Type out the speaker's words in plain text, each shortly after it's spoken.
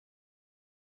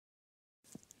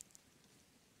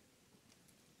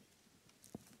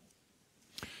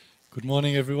Good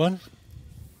morning, everyone.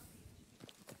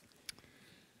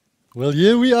 Well,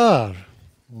 here we are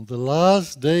on the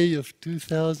last day of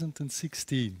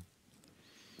 2016.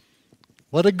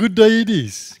 What a good day it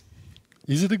is.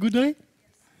 Is it a good day?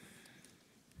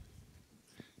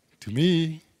 To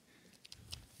me,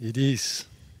 it is.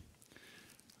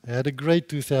 I had a great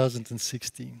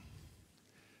 2016.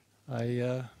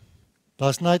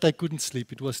 Last night I couldn't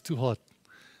sleep. It was too hot.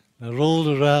 I rolled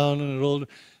around and rolled.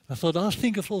 I thought, I'll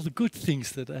think of all the good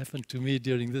things that happened to me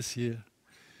during this year.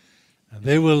 And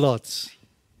there were lots.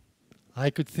 I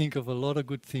could think of a lot of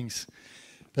good things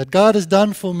that God has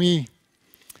done for me.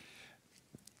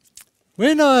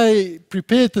 When I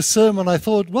prepared the sermon, I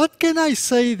thought, what can I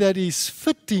say that is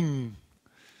fitting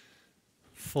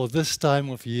for this time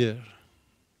of year?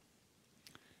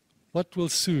 What will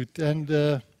suit? And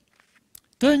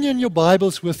turn in your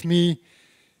Bibles with me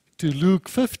to Luke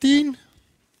 15.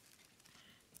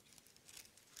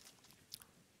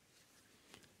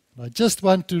 I just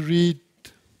want to read.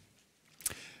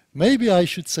 Maybe I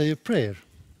should say a prayer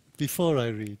before I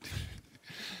read.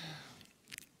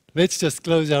 Let's just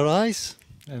close our eyes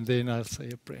and then I'll say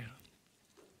a prayer.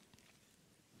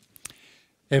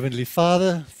 Heavenly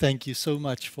Father, thank you so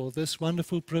much for this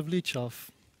wonderful privilege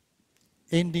of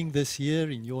ending this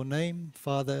year in your name.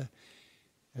 Father,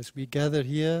 as we gather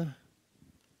here,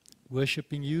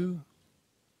 worshiping you,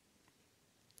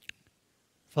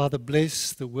 Father,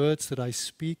 bless the words that I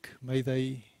speak. May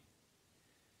they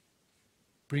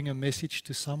bring a message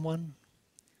to someone.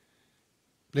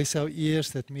 Bless our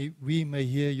ears that we may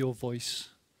hear your voice,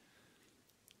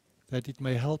 that it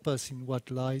may help us in what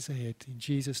lies ahead. In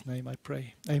Jesus' name I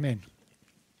pray. Amen.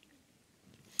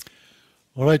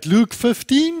 All right, Luke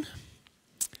 15.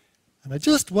 And I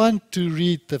just want to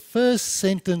read the first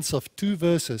sentence of 2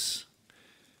 verses.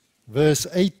 Verse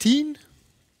 18.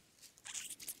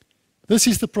 This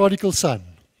is the prodigal son.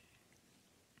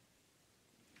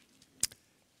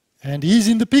 And he's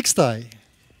in the pigsty.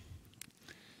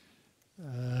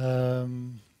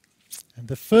 And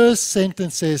the first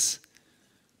sentence says,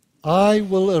 I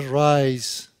will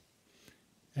arise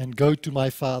and go to my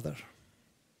father.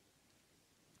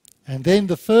 And then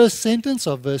the first sentence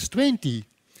of verse 20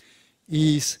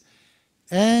 is,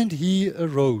 and he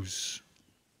arose.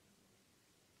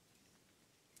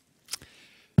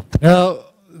 Now,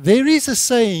 there is a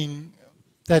saying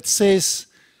that says,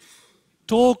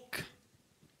 talk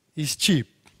is cheap,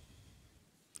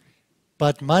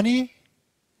 but money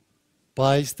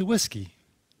buys the whiskey.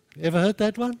 Ever heard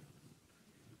that one?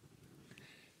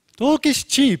 Talk is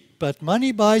cheap, but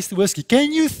money buys the whiskey.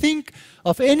 Can you think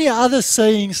of any other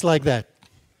sayings like that?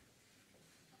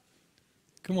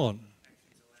 Come on.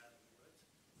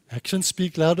 Actions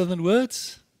speak louder than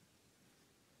words.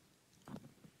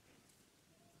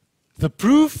 The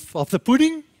proof of the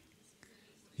pudding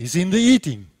is in the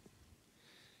eating.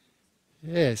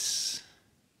 Yes.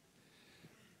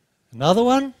 Another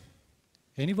one?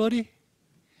 Anybody?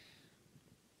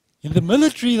 In the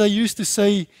military, they used to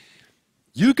say,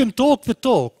 you can talk the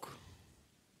talk,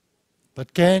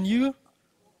 but can you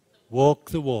walk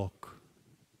the walk?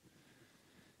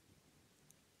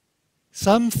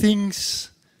 Some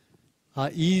things are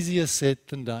easier said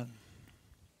than done.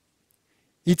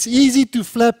 It's easy to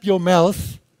flap your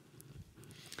mouth,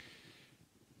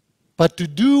 but to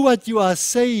do what you are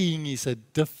saying is a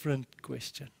different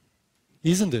question,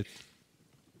 isn't it?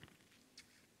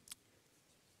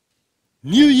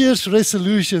 New Year's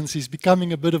resolutions is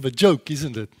becoming a bit of a joke,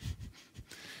 isn't it?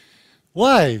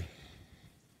 Why?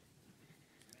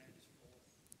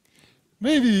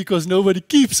 Maybe because nobody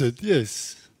keeps it,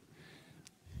 yes.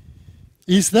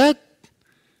 Is that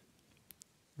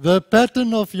the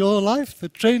pattern of your life, the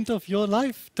trend of your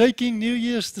life, taking New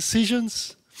Year's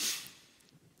decisions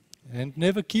and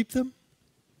never keep them?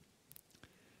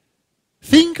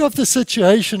 Think of the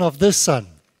situation of this son.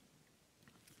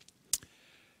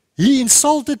 He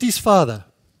insulted his father.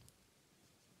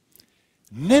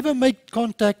 Never made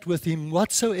contact with him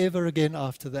whatsoever again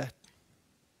after that.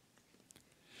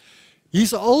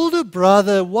 His older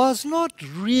brother was not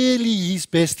really his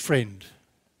best friend.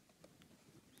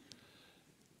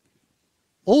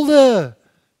 All the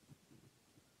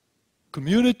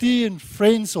community and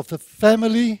friends of the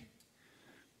family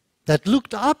that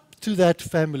looked up to that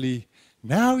family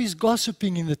now is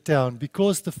gossiping in the town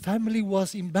because the family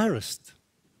was embarrassed.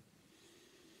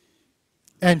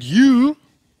 And you,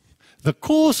 the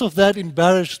cause of that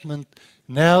embarrassment,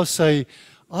 now say,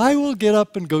 I will get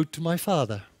up and go to my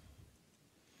father.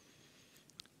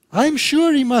 I'm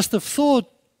sure he must have thought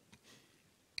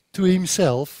to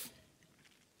himself,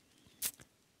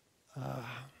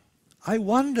 I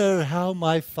wonder how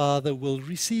my Father will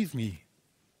receive me.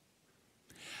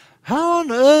 How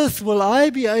on earth will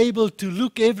I be able to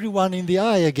look everyone in the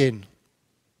eye again?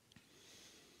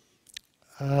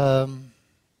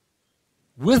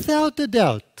 Without a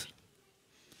doubt,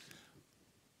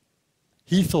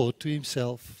 he thought to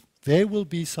himself, there will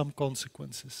be some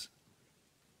consequences.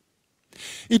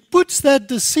 It puts that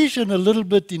decision a little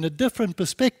bit in a different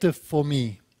perspective for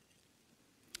me.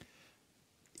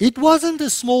 It wasn't a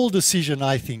small decision,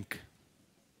 I think.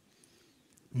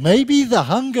 Maybe the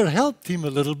hunger helped him a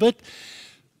little bit,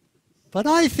 but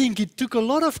I think it took a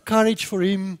lot of courage for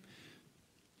him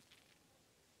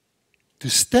to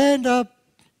stand up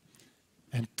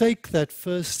and take that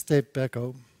first step back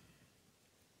home.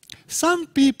 Some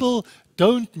people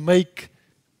don't make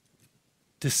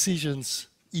decisions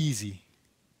easy.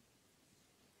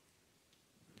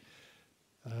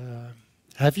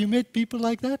 Have you met people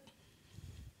like that?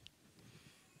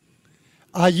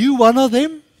 Are you one of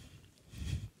them?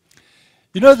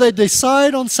 You know, they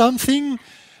decide on something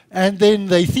and then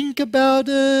they think about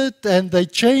it and they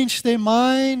change their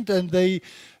mind and they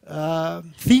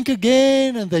think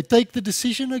again and they take the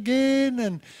decision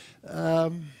again.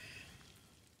 And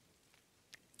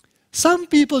some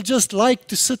people just like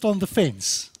to sit on the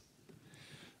fence.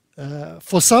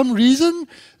 For some reason,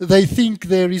 they think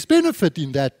there is benefit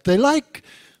in that. They like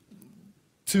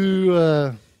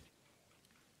to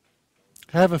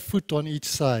have a foot on each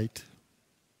side.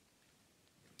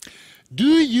 Do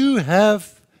you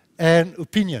have an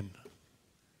opinion?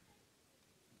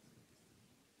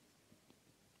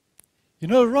 You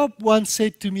know, Rob once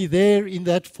said to me there in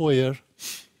that foyer,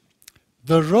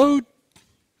 the road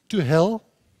to hell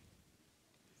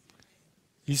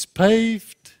is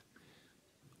paved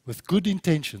with good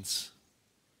intentions.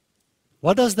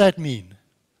 What does that mean?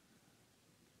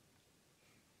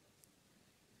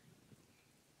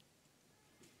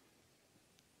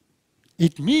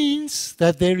 It means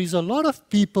that there is a lot of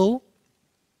people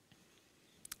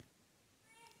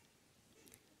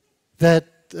that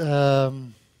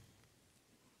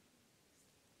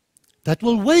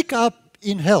will wake up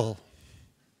in hell,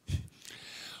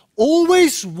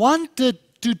 always wanted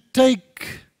to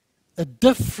take a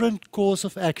different course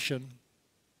of action,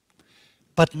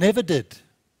 but never did.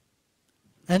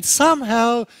 And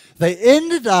somehow they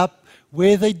ended up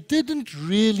where they didn't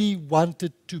really want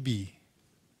it to be.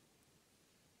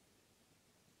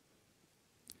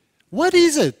 What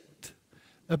is it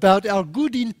about our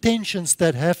good intentions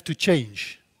that have to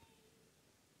change?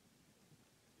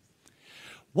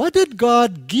 What did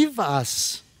God give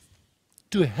us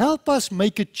to help us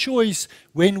make a choice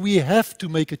when we have to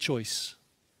make a choice?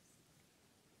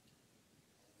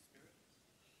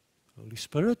 Holy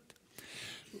Spirit.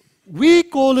 We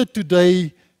call it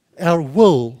today our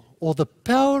will or the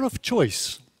power of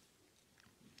choice.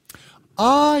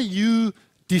 Are you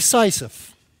decisive?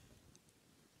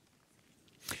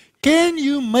 Can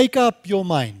you make up your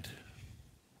mind?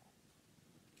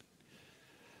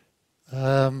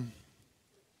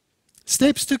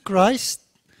 Steps to Christ,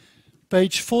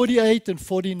 page 48 and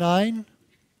 49,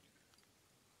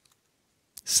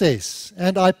 says,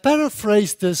 and I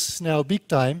paraphrase this now big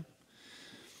time,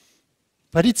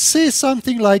 but it says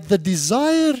something like, the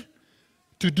desire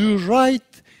to do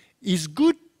right is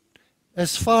good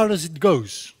as far as it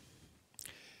goes.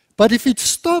 But if it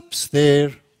stops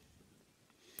there,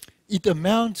 it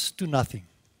amounts to nothing.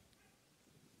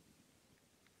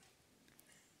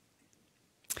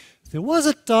 There was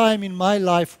a time in my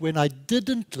life when I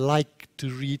didn't like to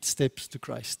read Steps to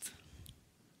Christ.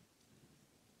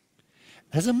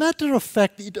 As a matter of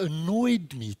fact, it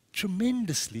annoyed me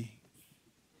tremendously.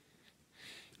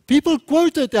 People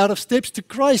quoted out of Steps to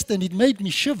Christ and it made me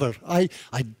shiver. I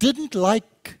didn't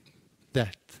like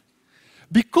that.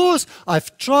 Because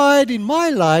I've tried in my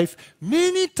life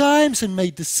many times and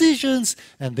made decisions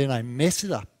and then I mess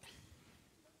it up.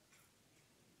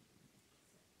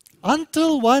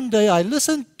 Until one day I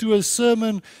listened to a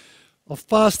sermon of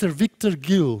Pastor Victor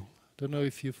Gill. Don't know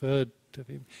if you've heard of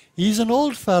him. He's an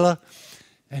old fella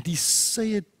and he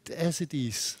said it as it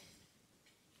is.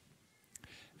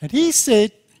 And he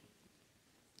said,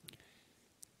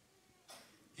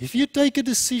 if you take a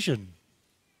decision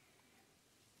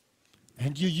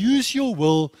and you use your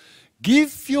will,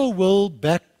 give your will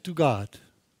back to God.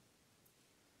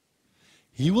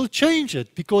 He will change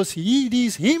it because it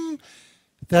is Him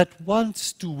that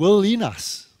wants to will in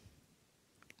us.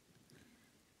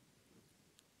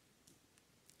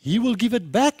 He will give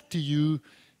it back to you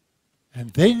and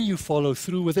then you follow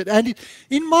through with it. And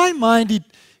in my mind,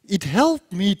 it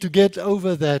helped me to get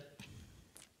over that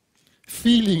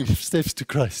feeling of Steps to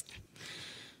Christ.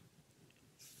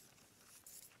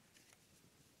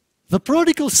 The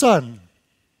prodigal son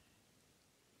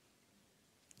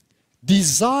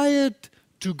desired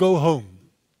to go home,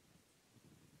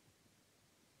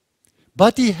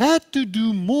 but he had to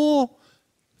do more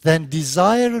than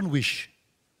desire and wish.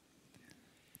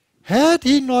 Had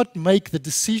he not made the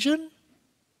decision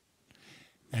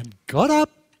and got up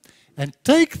and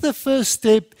take the first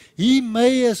step, he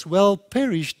may as well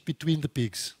perished between the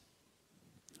pigs.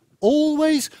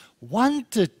 Always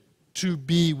wanted to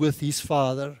be with his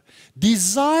father,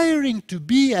 desiring to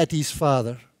be at his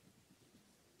father.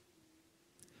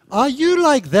 Are you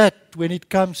like that when it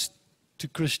comes to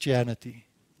Christianity?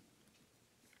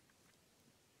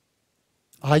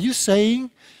 Are you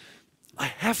saying, I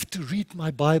have to read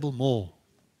my Bible more,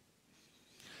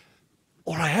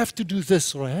 or I have to do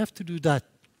this, or I have to do that?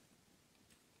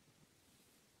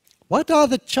 What are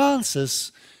the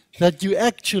chances that you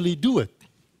actually do it?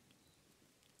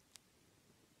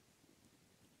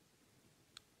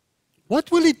 What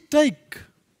will it take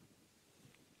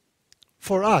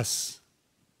for us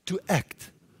to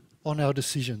act on our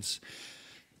decisions?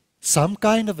 Some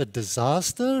kind of a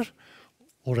disaster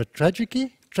or a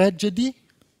tragedy?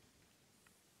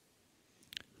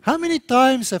 How many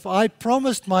times have I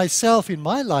promised myself in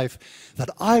my life that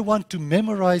I want to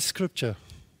memorize Scripture?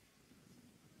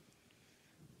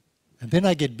 And then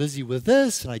I get busy with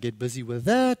this, and I get busy with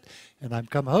that, and I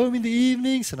come home in the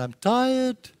evenings, and I'm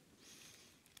tired.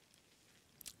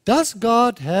 Does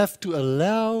God have to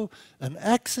allow an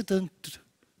accident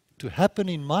to happen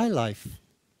in my life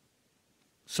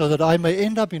so that I may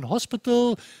end up in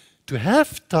hospital to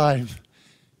have time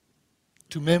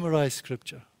to memorize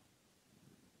Scripture?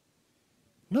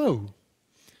 No.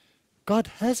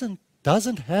 God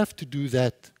doesn't have to do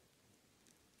that.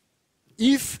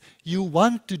 If you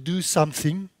want to do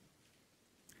something,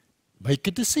 make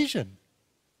a decision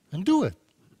and do it.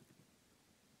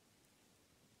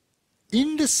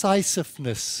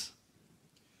 Indecisiveness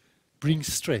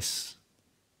brings stress.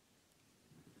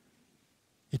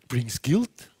 It brings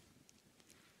guilt.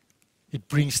 It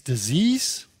brings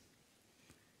disease.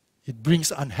 It brings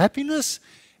unhappiness.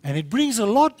 And it brings a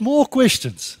lot more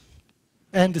questions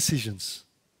and decisions.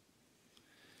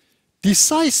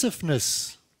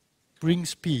 Decisiveness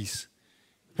brings peace.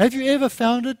 Have you ever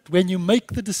found it when you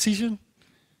make the decision,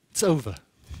 it's over?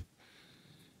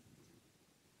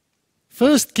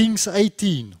 1 Kings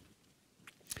 18.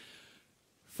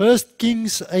 1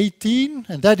 Kings 18,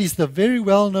 and that is the very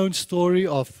well-known story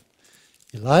of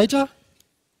Elijah,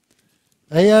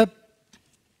 Ahab,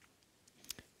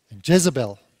 and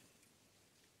Jezebel.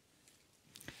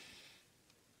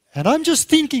 And I'm just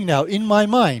thinking now in my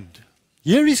mind,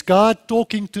 here is God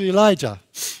talking to Elijah,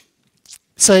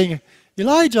 saying,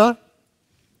 Elijah,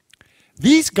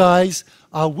 these guys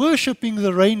are worshipping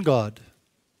the rain god.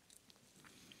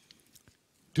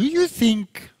 Do you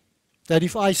think that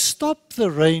if I stop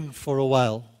the rain for a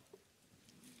while,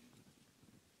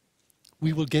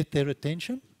 we will get their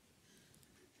attention?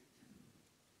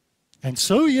 And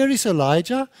so here is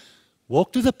Elijah,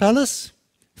 walked to the palace,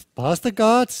 past the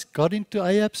guards, got into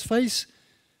Ahab's face.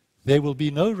 There will be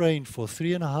no rain for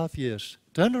 3.5 years.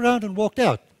 Turned around and walked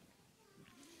out.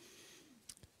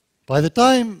 By the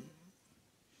time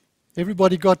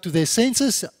everybody got to their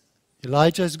senses,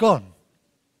 Elijah is gone.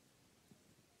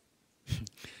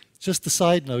 Just a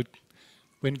side note,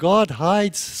 when God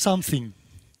hides something,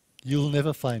 you'll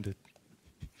never find it.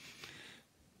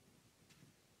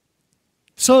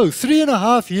 So,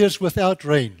 3.5 years without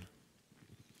rain.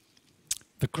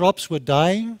 The crops were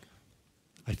dying.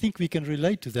 I think we can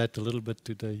relate to that a little bit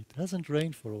today. It hasn't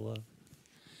rained for a while.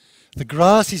 The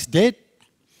grass is dead.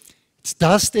 It's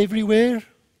dust everywhere.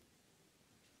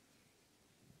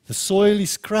 The soil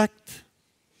is cracked.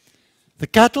 The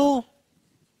cattle,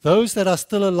 those that are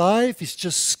still alive, is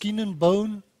just skin and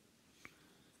bone,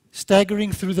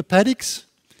 staggering through the paddocks.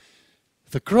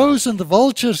 The crows and the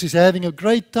vultures is having a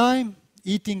great time,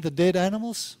 eating the dead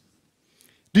animals.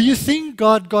 Do you think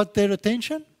God got their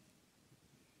attention?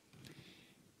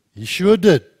 He sure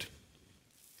did.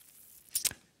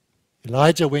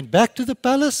 Elijah went back to the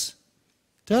palace.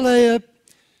 Tell Ahab,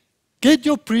 get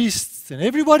your priests and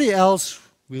everybody else,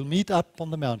 we'll meet up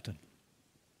on the mountain.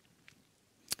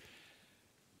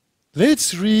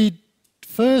 Let's read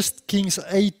 1 Kings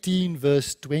 18,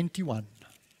 verse 21.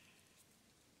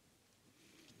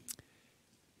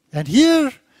 And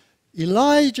here,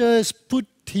 Elijah has put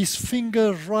his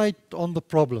finger right on the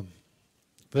problem.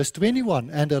 Verse 21,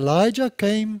 and Elijah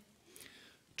came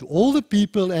to all the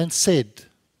people and said,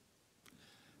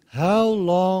 how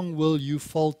long will you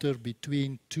falter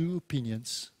between two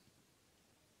opinions?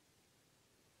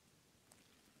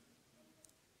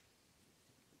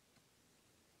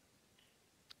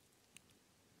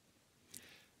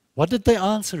 What did they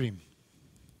answer him?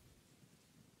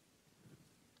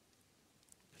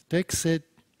 The text said,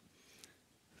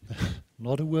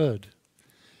 not a word.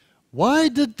 Why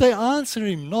did they answer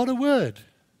him? Not a word.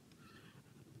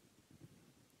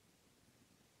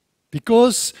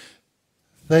 Because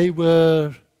they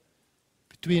were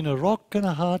between a rock and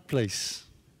a hard place.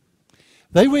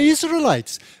 They were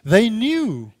Israelites. They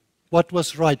knew what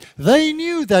was right. They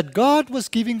knew that God was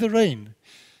giving the rain.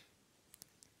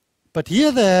 But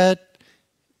here they had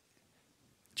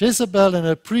Jezebel and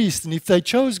her priest, and if they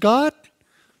chose God,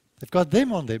 they've got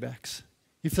them on their backs.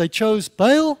 If they chose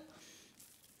Baal,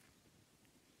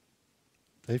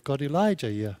 they've got Elijah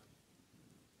here.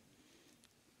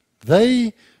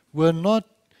 They were not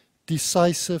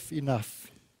decisive enough.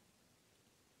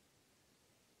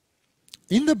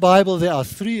 In the Bible, there are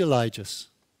 3 Elijahs.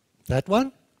 That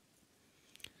one,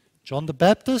 John the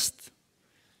Baptist,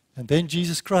 and then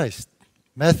Jesus Christ.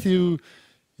 Matthew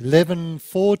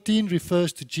 11:14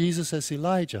 refers to Jesus as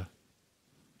Elijah.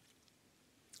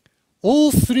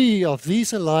 All 3 of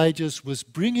these Elijahs was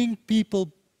bringing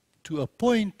people to a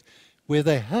point where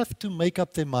they have to make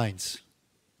up their minds.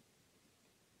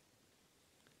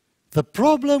 The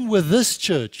problem with this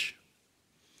church,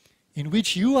 in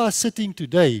which you are sitting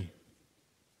today,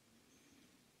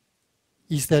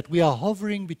 is that we are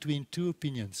hovering between 2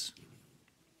 opinions.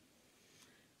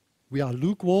 We are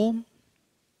lukewarm.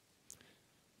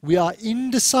 We are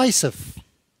indecisive.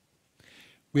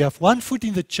 We have one foot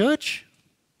in the church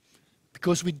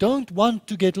because we don't want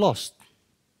to get lost.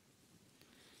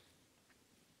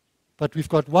 But we've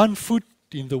got one foot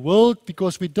in the world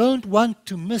because we don't want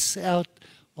to miss out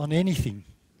on anything.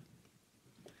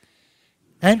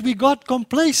 And we got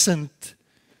complacent,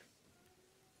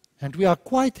 and we are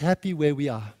quite happy where we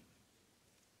are.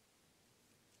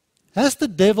 Has the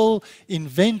devil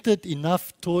invented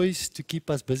enough toys to keep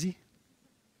us busy?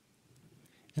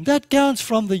 And that counts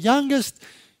from the youngest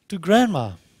to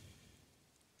grandma.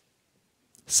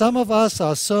 Some of us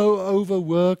are so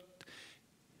overworked,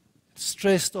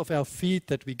 stressed off our feet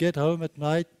that we get home at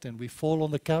night and we fall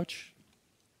on the couch.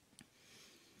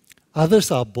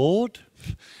 Others are bored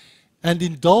and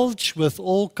indulge with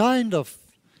all kind of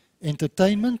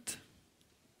entertainment.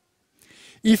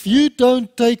 If you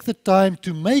don't take the time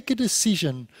to make a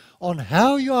decision on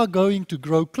how you are going to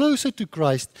grow closer to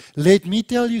Christ, let me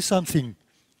tell you something.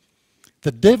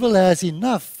 The devil has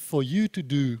enough for you to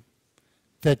do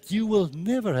that you will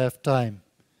never have time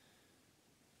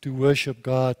to worship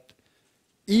God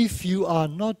if you are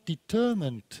not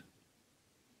determined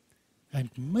and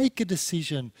make a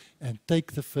decision and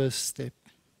take the first step.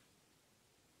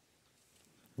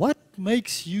 What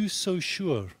makes you so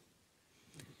sure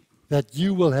that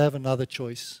you will have another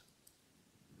choice?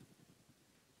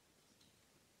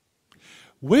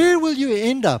 Where will you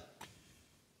end up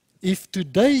if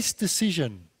today's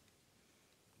decision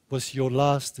was your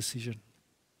last decision?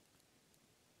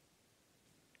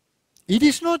 It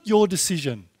is not your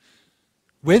decision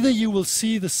whether you will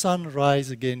see the sun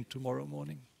rise again tomorrow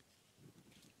morning.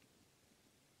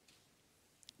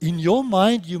 In your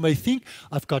mind, you may think,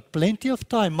 I've got plenty of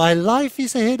time. My life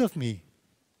is ahead of me.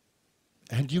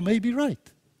 And you may be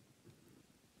right.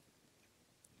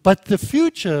 But the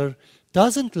future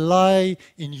doesn't lie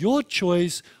in your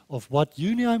choice of what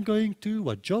uni I'm going to,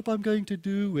 what job I'm going to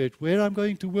do, where I'm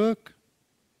going to work.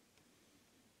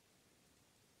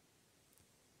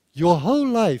 Your whole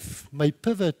life may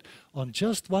pivot on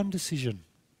just one decision.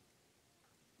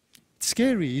 It's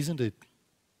scary, isn't it?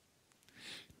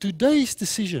 Today's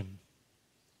decision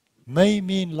may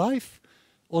mean life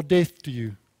or death to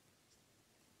you.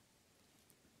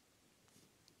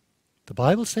 The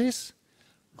Bible says,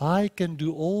 I can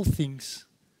do all things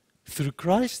through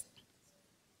Christ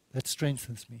that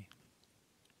strengthens me.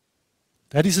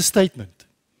 That is a statement.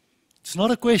 It's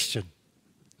not a question.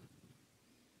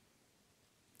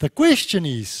 The question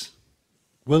is,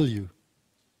 will you?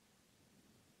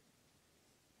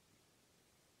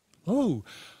 Oh,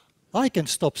 I can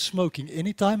stop smoking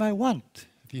anytime I want.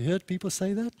 Have you heard people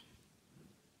say that?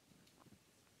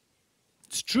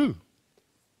 It's true.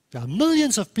 There are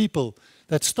millions of people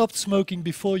that stopped smoking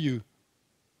before you,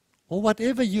 or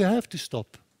whatever you have to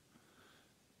stop.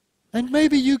 And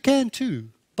maybe you can too.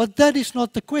 But that is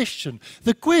not the question.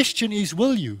 The question is,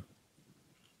 will you?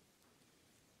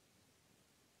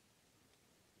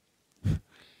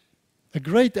 A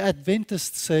great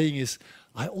Adventist saying is,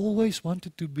 I always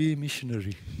wanted to be a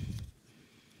missionary.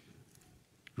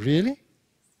 Really?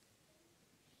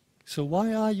 So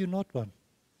why are you not one?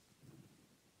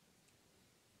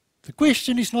 The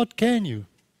question is not can you.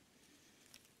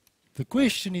 The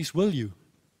question is will you?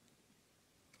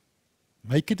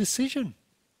 Make a decision.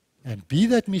 and be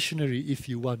that missionary if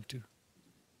you want to.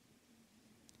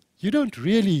 You don't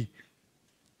really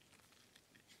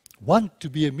want to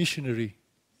be a missionary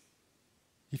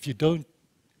if you don't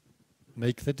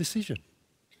make the decision.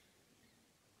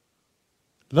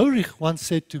 Lorich once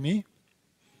said to me,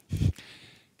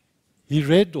 he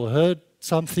read or heard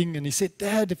something and he said,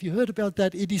 "Dad, have you heard about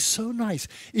that? It is so nice.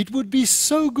 It would be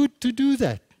so good to do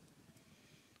that."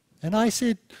 And I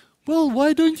said, "Well,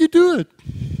 why don't you do it?"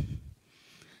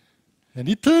 And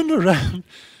he turned around,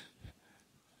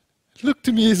 looked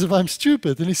to me as if I'm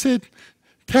stupid, and he said,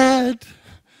 "Dad,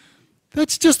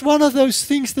 that's just one of those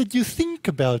things that you think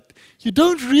about. You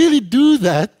don't really do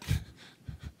that."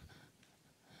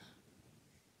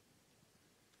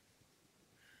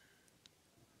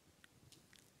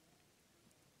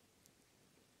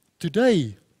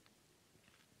 Today,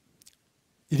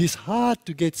 it is hard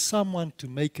to get someone to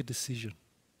make a decision.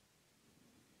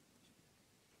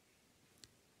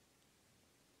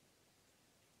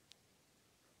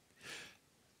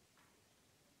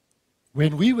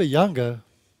 When we were younger,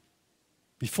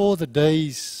 before the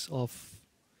days of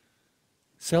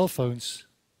cell phones,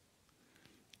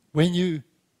 when you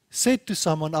said to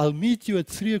someone, "I'll meet you at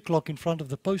 3 o'clock in front of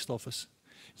the post office,"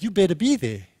 you better be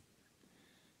there.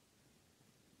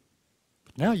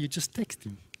 But now you just text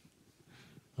him,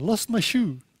 "I lost my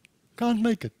shoe, can't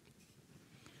make it."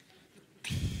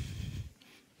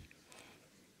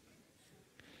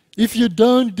 If you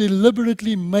don't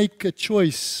deliberately make a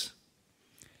choice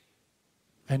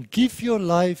and give your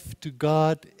life to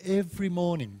God every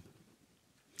morning,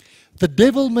 the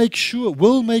devil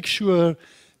will make sure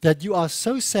that you are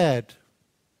so sad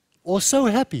or so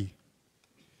happy,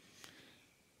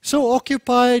 so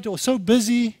occupied or so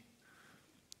busy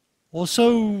or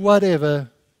so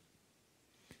whatever,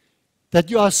 that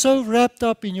you are so wrapped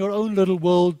up in your own little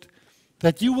world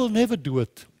that you will never do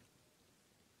it.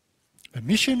 A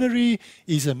missionary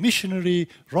is a missionary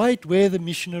right where the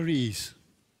missionary is.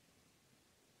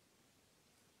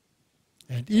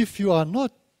 And if you are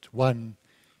not one,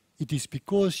 it is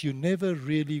because you never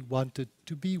really wanted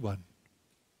to be one.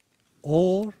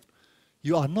 Or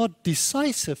you are not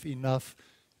decisive enough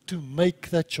to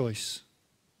make that choice.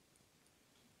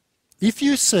 If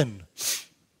you sin,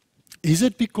 is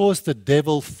it because the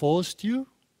devil forced you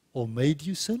or made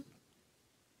you sin?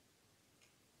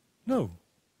 No.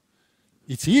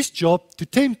 It's his job to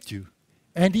tempt you,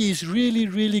 and he is really,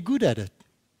 really good at it.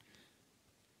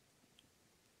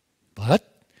 But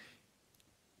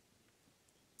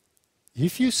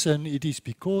if you sin, it is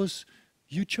because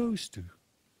you chose to.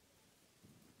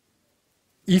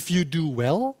 If you do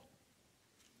well,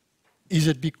 is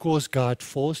it because God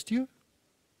forced you?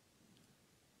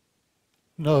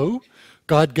 No.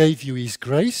 God gave you His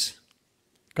grace.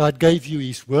 God gave you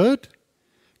His word.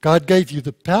 God gave you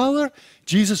the power.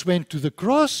 Jesus went to the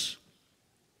cross.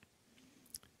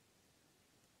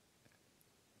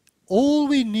 All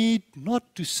we need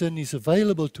not to sin is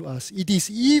available to us. It is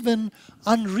even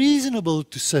unreasonable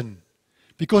to sin,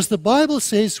 because the Bible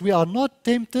says we are not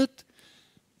tempted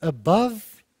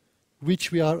above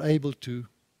which we are able to.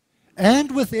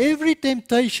 And with every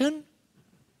temptation,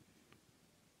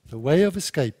 the way of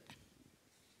escape.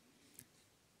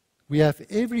 We have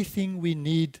everything we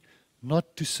need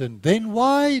not to sin. Then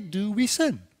why do we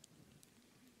sin?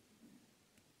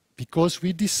 Because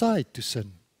we decide to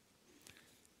sin.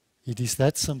 It is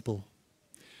that simple.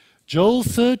 Joel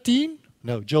 3.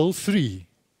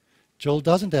 Joel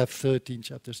doesn't have 13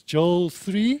 chapters. Joel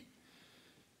 3,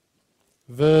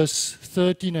 verse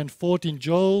 13 and 14.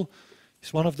 Joel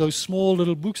is one of those small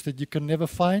little books that you can never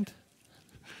find.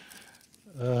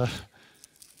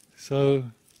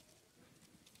 So,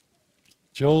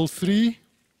 Joel 3,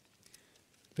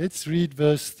 let's read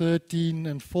verse 13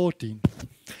 and 14.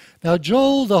 Now,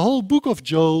 Joel, the whole book of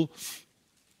Joel,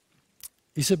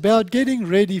 is about getting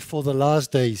ready for the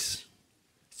last days.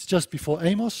 It's just before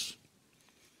Amos.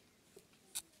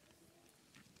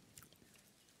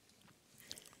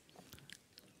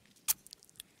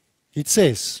 It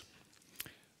says,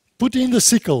 "Put in the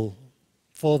sickle,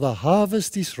 for the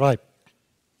harvest is ripe.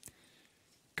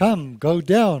 Come, go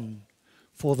down,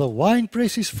 for the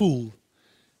winepress is full,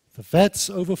 the vats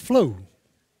overflow,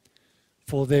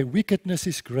 for their wickedness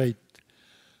is great."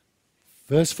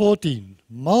 Verse 14,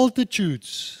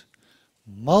 multitudes,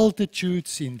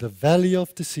 multitudes in the valley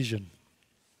of decision.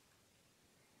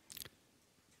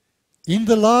 In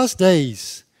the last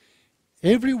days,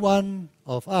 every one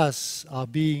of us are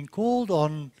being called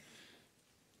on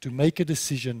to make a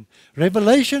decision.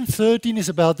 Revelation 13 is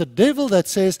about the devil that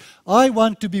says, "I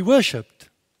want to be worshipped."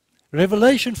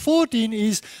 Revelation 14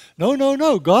 is,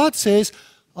 no. God says,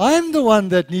 I'm the one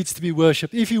that needs to be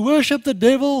worshipped. If you worship the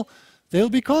devil, there'll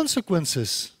be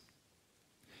consequences.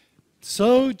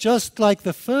 So, just like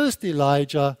the first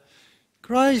Elijah,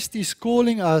 Christ is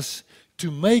calling us to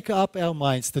make up our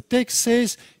minds. The text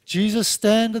says, Jesus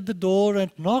stands at the door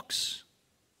and knocks.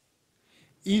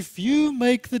 If you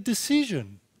make the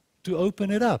decision to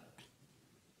open it up,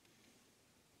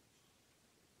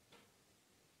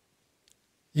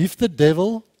 if the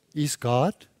devil is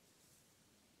God,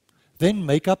 then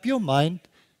make up your mind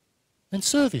and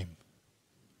serve him.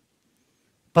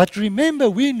 But remember,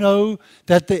 we know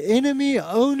that the enemy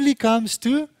only comes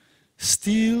to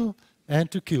steal and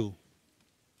to kill.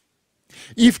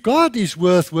 If God is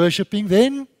worth worshipping,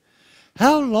 then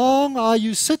how long are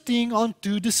you sitting on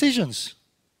two decisions?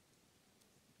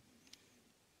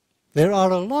 There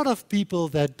are a lot of people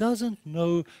that doesn't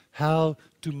know how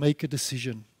to make a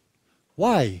decision.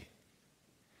 Why?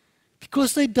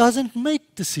 Because they doesn't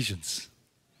make decisions.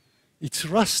 It's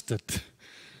rusted.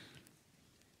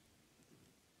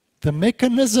 The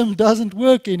mechanism doesn't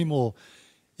work anymore.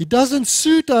 It doesn't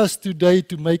suit us today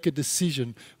to make a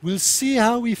decision. We'll see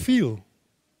how we feel.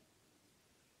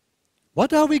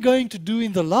 What are we going to do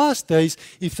in the last days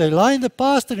if they line the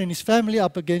pastor and his family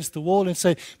up against the wall and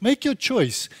say, make your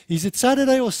choice. Is it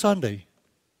Saturday or Sunday?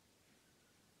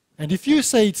 And if you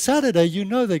say it's Saturday, you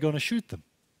know they're going to shoot them.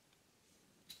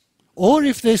 Or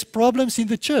if there's problems in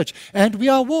the church, and we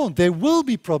are warned, there will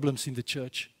be problems in the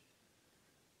church.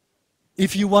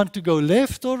 If you want to go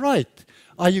left or right,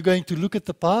 are you going to look at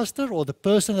the pastor or the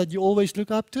person that you always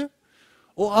look up to?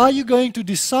 Or are you going to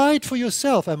decide for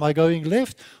yourself, am I going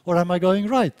left or am I going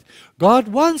right? God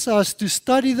wants us to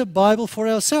study the Bible for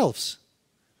ourselves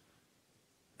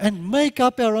and make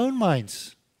up our own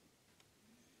minds.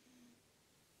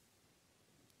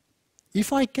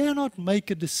 If I cannot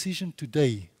make a decision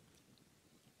today,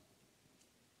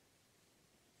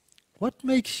 what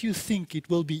makes you think it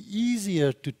will be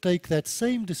easier to take that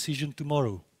same decision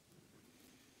tomorrow?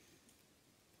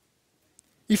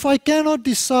 If I cannot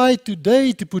decide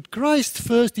today to put Christ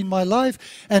first in my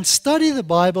life and study the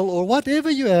Bible or whatever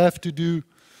you have to do,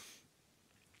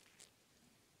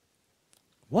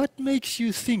 what makes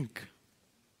you think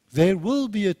there will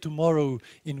be a tomorrow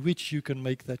in which you can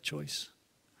make that choice?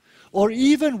 Or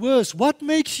even worse, what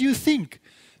makes you think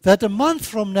that a month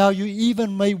from now you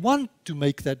even may want to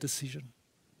make that decision?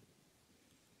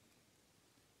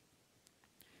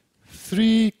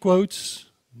 3 quotes,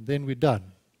 then we're done.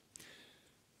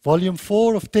 Volume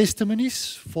 4 of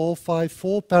Testimonies,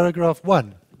 454, paragraph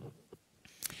 1.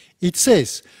 It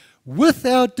says,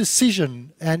 without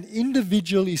decision, an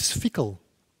individual is fickle,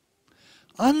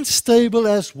 unstable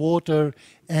as water,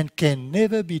 and can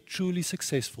never be truly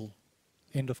successful.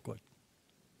 End of quote.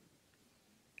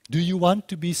 Do you want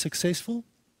to be successful?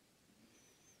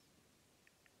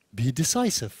 Be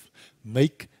decisive.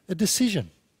 Make a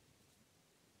decision.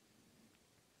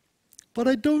 But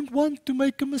I don't want to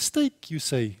make a mistake, you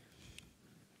say.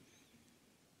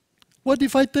 What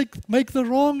if I make the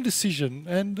wrong decision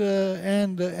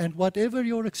and whatever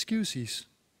your excuse is?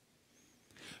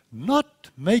 Not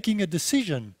making a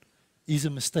decision is a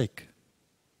mistake.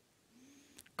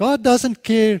 God doesn't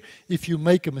care if you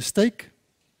make a mistake,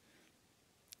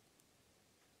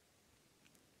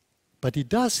 but He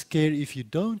does care if you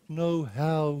don't know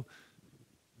how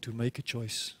to make a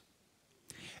choice.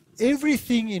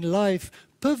 Everything in life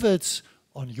pivots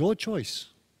on your choice.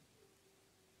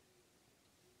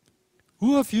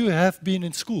 Who of you have been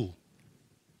in school?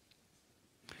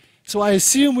 So I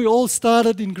assume we all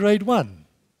started in grade 1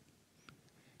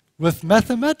 with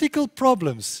mathematical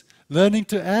problems, learning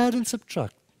to add and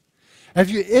subtract. Have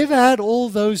you ever had all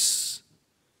those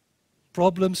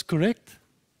problems correct?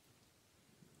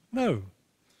 No.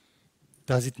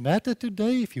 Does it matter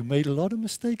today if you made a lot of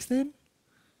mistakes then?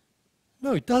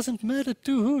 No, it doesn't matter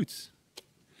 2 hoots.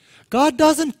 God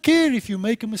doesn't care if you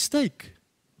make a mistake.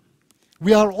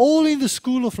 We are all in the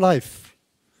school of life.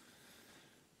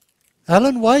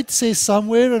 Ellen White says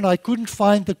somewhere, and I couldn't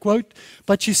find the quote,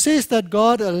 but she says that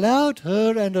God allowed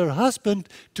her and her husband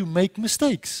to make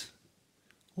mistakes.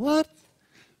 What?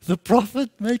 The prophet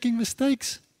making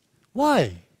mistakes?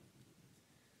 Why?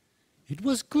 It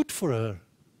was good for her.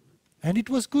 And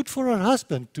it was good for her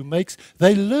husband to make.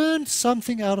 They learned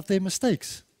something out of their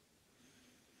mistakes.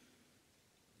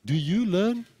 Do you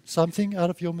learn something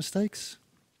out of your mistakes?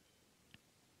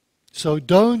 So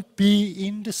don't be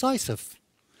indecisive.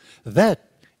 That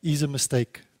is a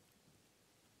mistake.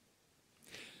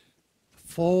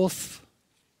 4th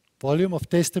volume of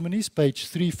Testimonies, page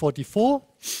 344.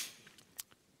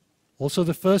 Also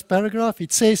the first paragraph,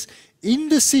 it says,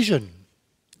 indecision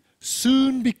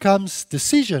soon becomes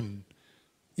decision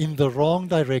in the wrong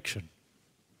direction.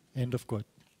 End of quote.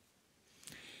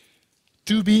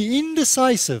 To be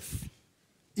indecisive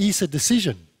is a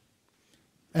decision,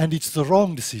 and it's the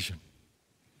wrong decision.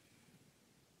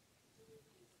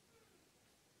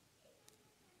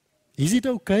 Is it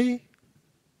okay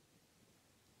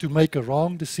to make a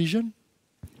wrong decision?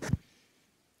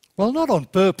 Well, not on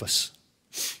purpose.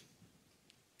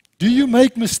 Do you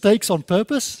make mistakes on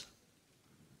purpose?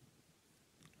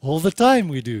 All the time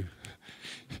we do.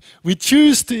 We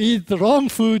choose to eat the wrong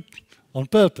food on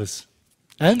purpose.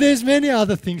 And there's many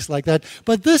other things like that.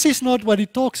 But this is not what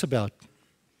it talks about.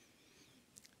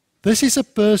 This is a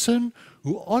person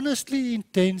who honestly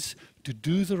intends to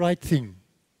do the right thing.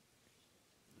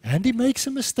 And he makes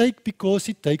a mistake because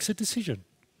he takes a decision.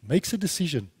 Makes a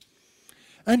decision.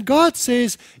 And God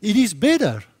says it is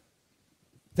better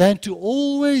than to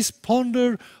always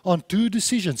ponder on two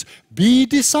decisions. Be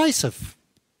decisive.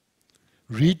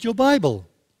 Read your Bible.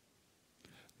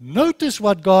 Notice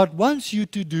what God wants you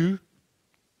to do.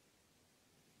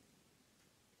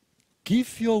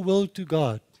 Give your will to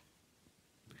God.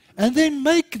 And then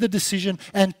make the decision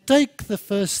and take the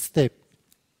first step.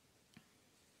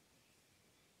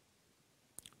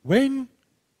 When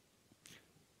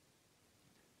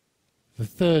the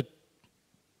third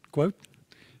quote,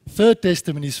 third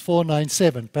testimony is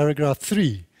 497, paragraph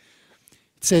 3.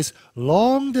 It says,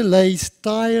 long delays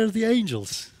tire the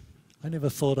angels. I never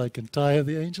thought I can tire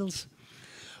the angels.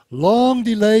 Long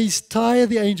delays tire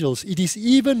the angels. It is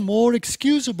even more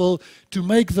excusable to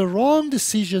make the wrong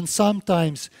decision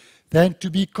sometimes than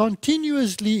to be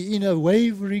continuously in a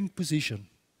wavering position.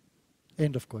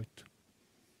 End of quote.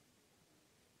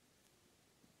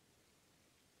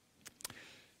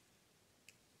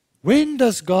 When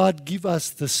does God give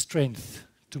us the strength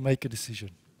to make a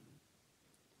decision?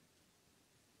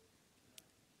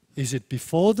 Is it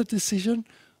before the decision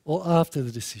or after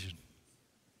the decision?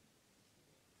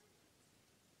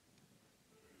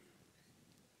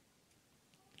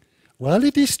 Well,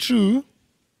 it is true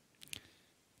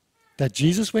that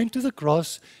Jesus went to the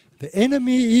cross, the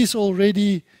enemy is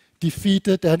already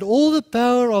defeated, and all the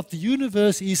power of the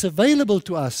universe is available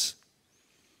to us.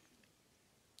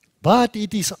 But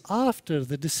it is after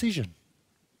the decision.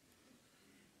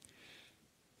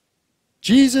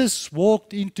 Jesus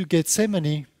walked into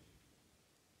Gethsemane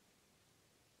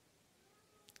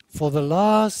for the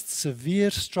last severe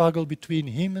struggle between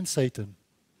him and Satan.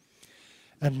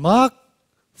 And Mark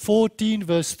 14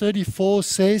 verse 34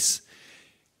 says,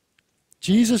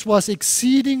 Jesus was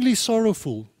exceedingly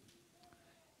sorrowful,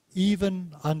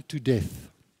 even unto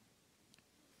death.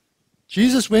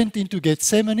 Jesus went into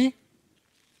Gethsemane,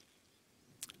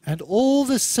 and all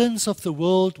the sins of the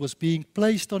world was being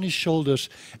placed on his shoulders.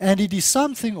 And it is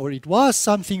something, or it was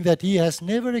something, that he has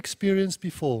never experienced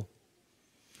before.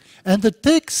 And the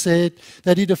text said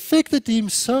that it affected him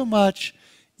so much,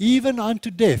 even unto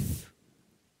death.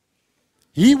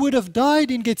 He would have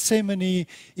died in Gethsemane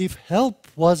if help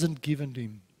wasn't given to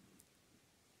him.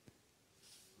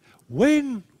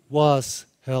 When was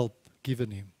help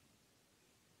given him?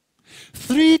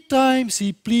 3 times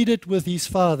he pleaded with his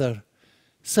Father,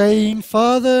 saying,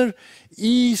 Father,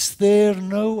 is there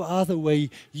no other way?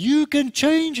 You can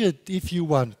change it if you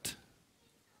want.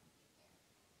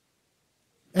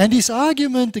 And his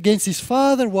argument against his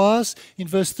Father was, in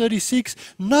verse 36,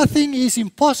 nothing is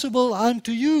impossible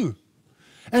unto you.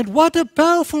 And what a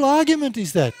powerful argument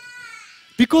is that?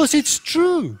 Because it's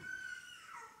true.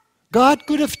 God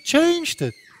could have changed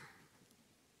it.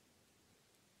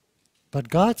 But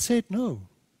God said no.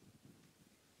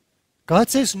 God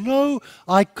says, no,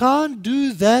 I can't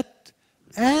do that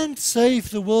and save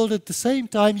the world at the same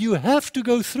time. You have to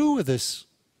go through with this.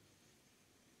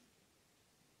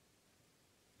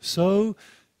 So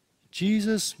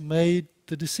Jesus made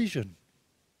the decision.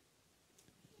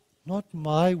 Not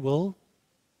my will,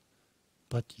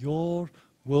 but your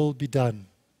will be done.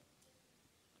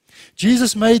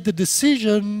 Jesus made the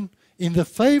decision in the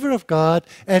favor of God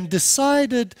and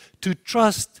decided to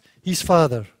trust his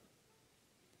Father.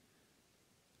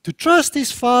 To trust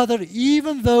his Father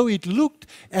even though it looked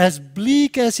as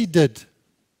bleak as it did.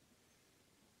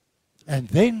 And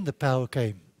then the power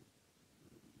came.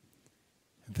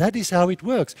 That is how it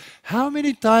works. How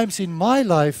many times in my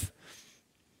life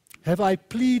have I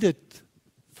pleaded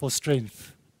for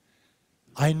strength?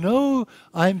 I know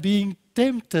I'm being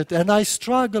tempted and I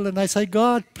struggle and I say,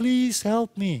 God, please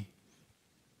help me.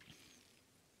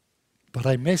 But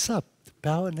I mess up. The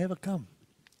power never comes.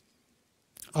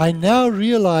 I now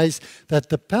realize that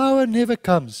the power never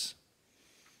comes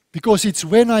because it's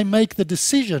when I make the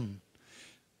decision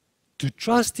to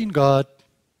trust in God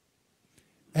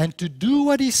and to do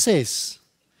what he says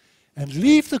and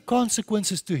leave the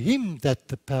consequences to Him that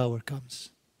the power comes.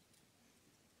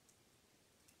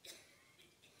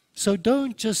 So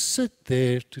don't just sit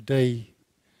there today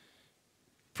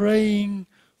praying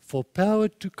for power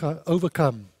to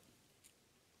overcome.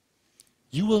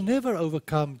 You will never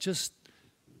overcome just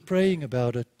praying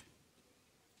about it.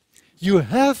 You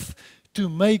have to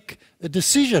make a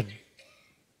decision.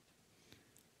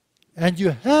 And you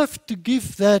have to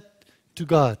give that to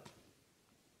God.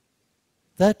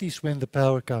 That is when the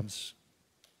power comes.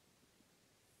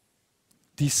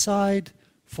 Decide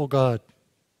for God.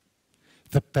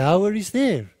 The power is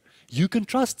there. You can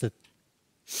trust it.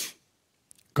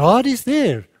 God is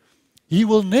there. He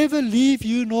will never leave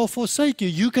you nor forsake you.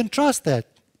 You can trust that.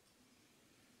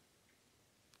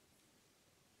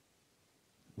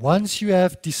 Once you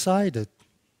have decided,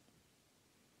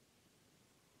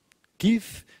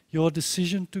 give your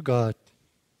decision to God.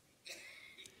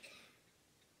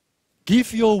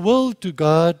 Give your will to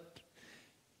God.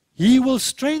 He will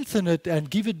strengthen it and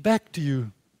give it back to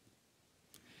you.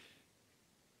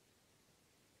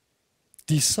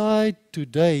 Decide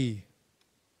today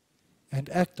and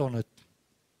act on it.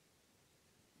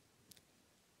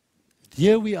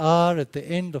 Here we are at the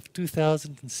end of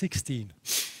 2016.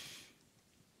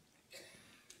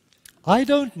 I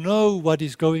don't know what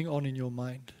is going on in your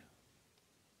mind.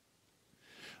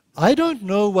 I don't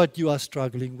know what you are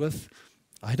struggling with.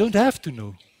 I don't have to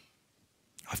know.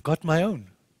 I've got my own.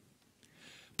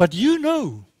 But you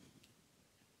know.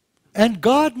 And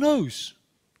God knows.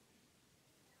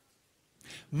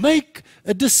 Make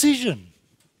a decision.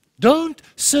 Don't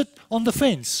sit on the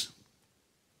fence.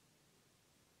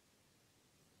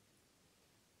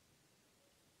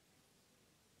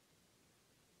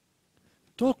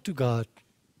 Talk to God.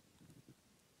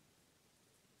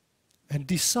 And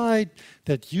decide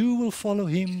that you will follow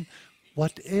Him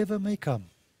whatever may come.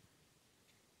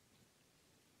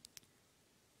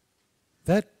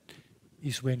 That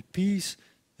is when peace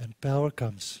and power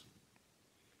comes.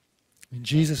 In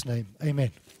Jesus' name,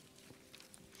 amen.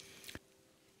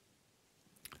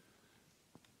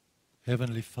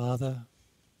 Heavenly Father,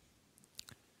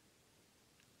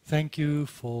 thank you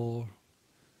for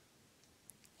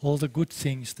all the good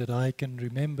things that I can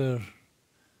remember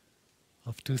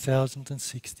of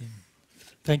 2016.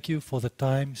 Thank you for the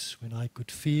times when I could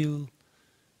feel,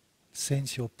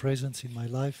 sense your presence in my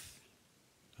life,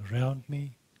 around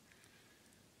me.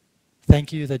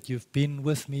 Thank you that you've been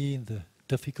with me in the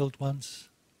difficult ones.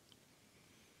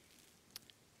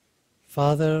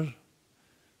 Father,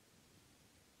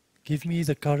 give me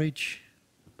the courage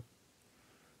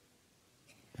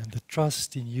and the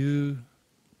trust in you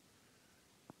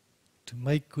to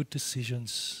make good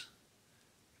decisions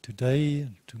today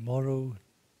and tomorrow,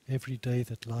 every day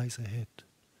that lies ahead.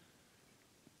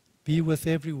 Be with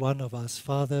every one of us.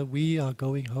 Father, we are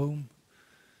going home.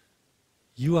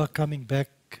 You are coming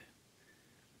back.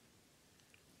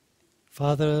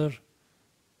 Father,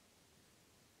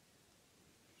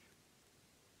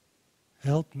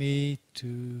 help me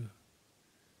to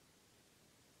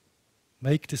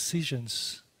make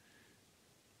decisions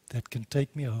that can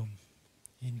take me home.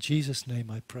 In Jesus' name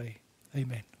I pray.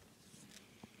 Amen.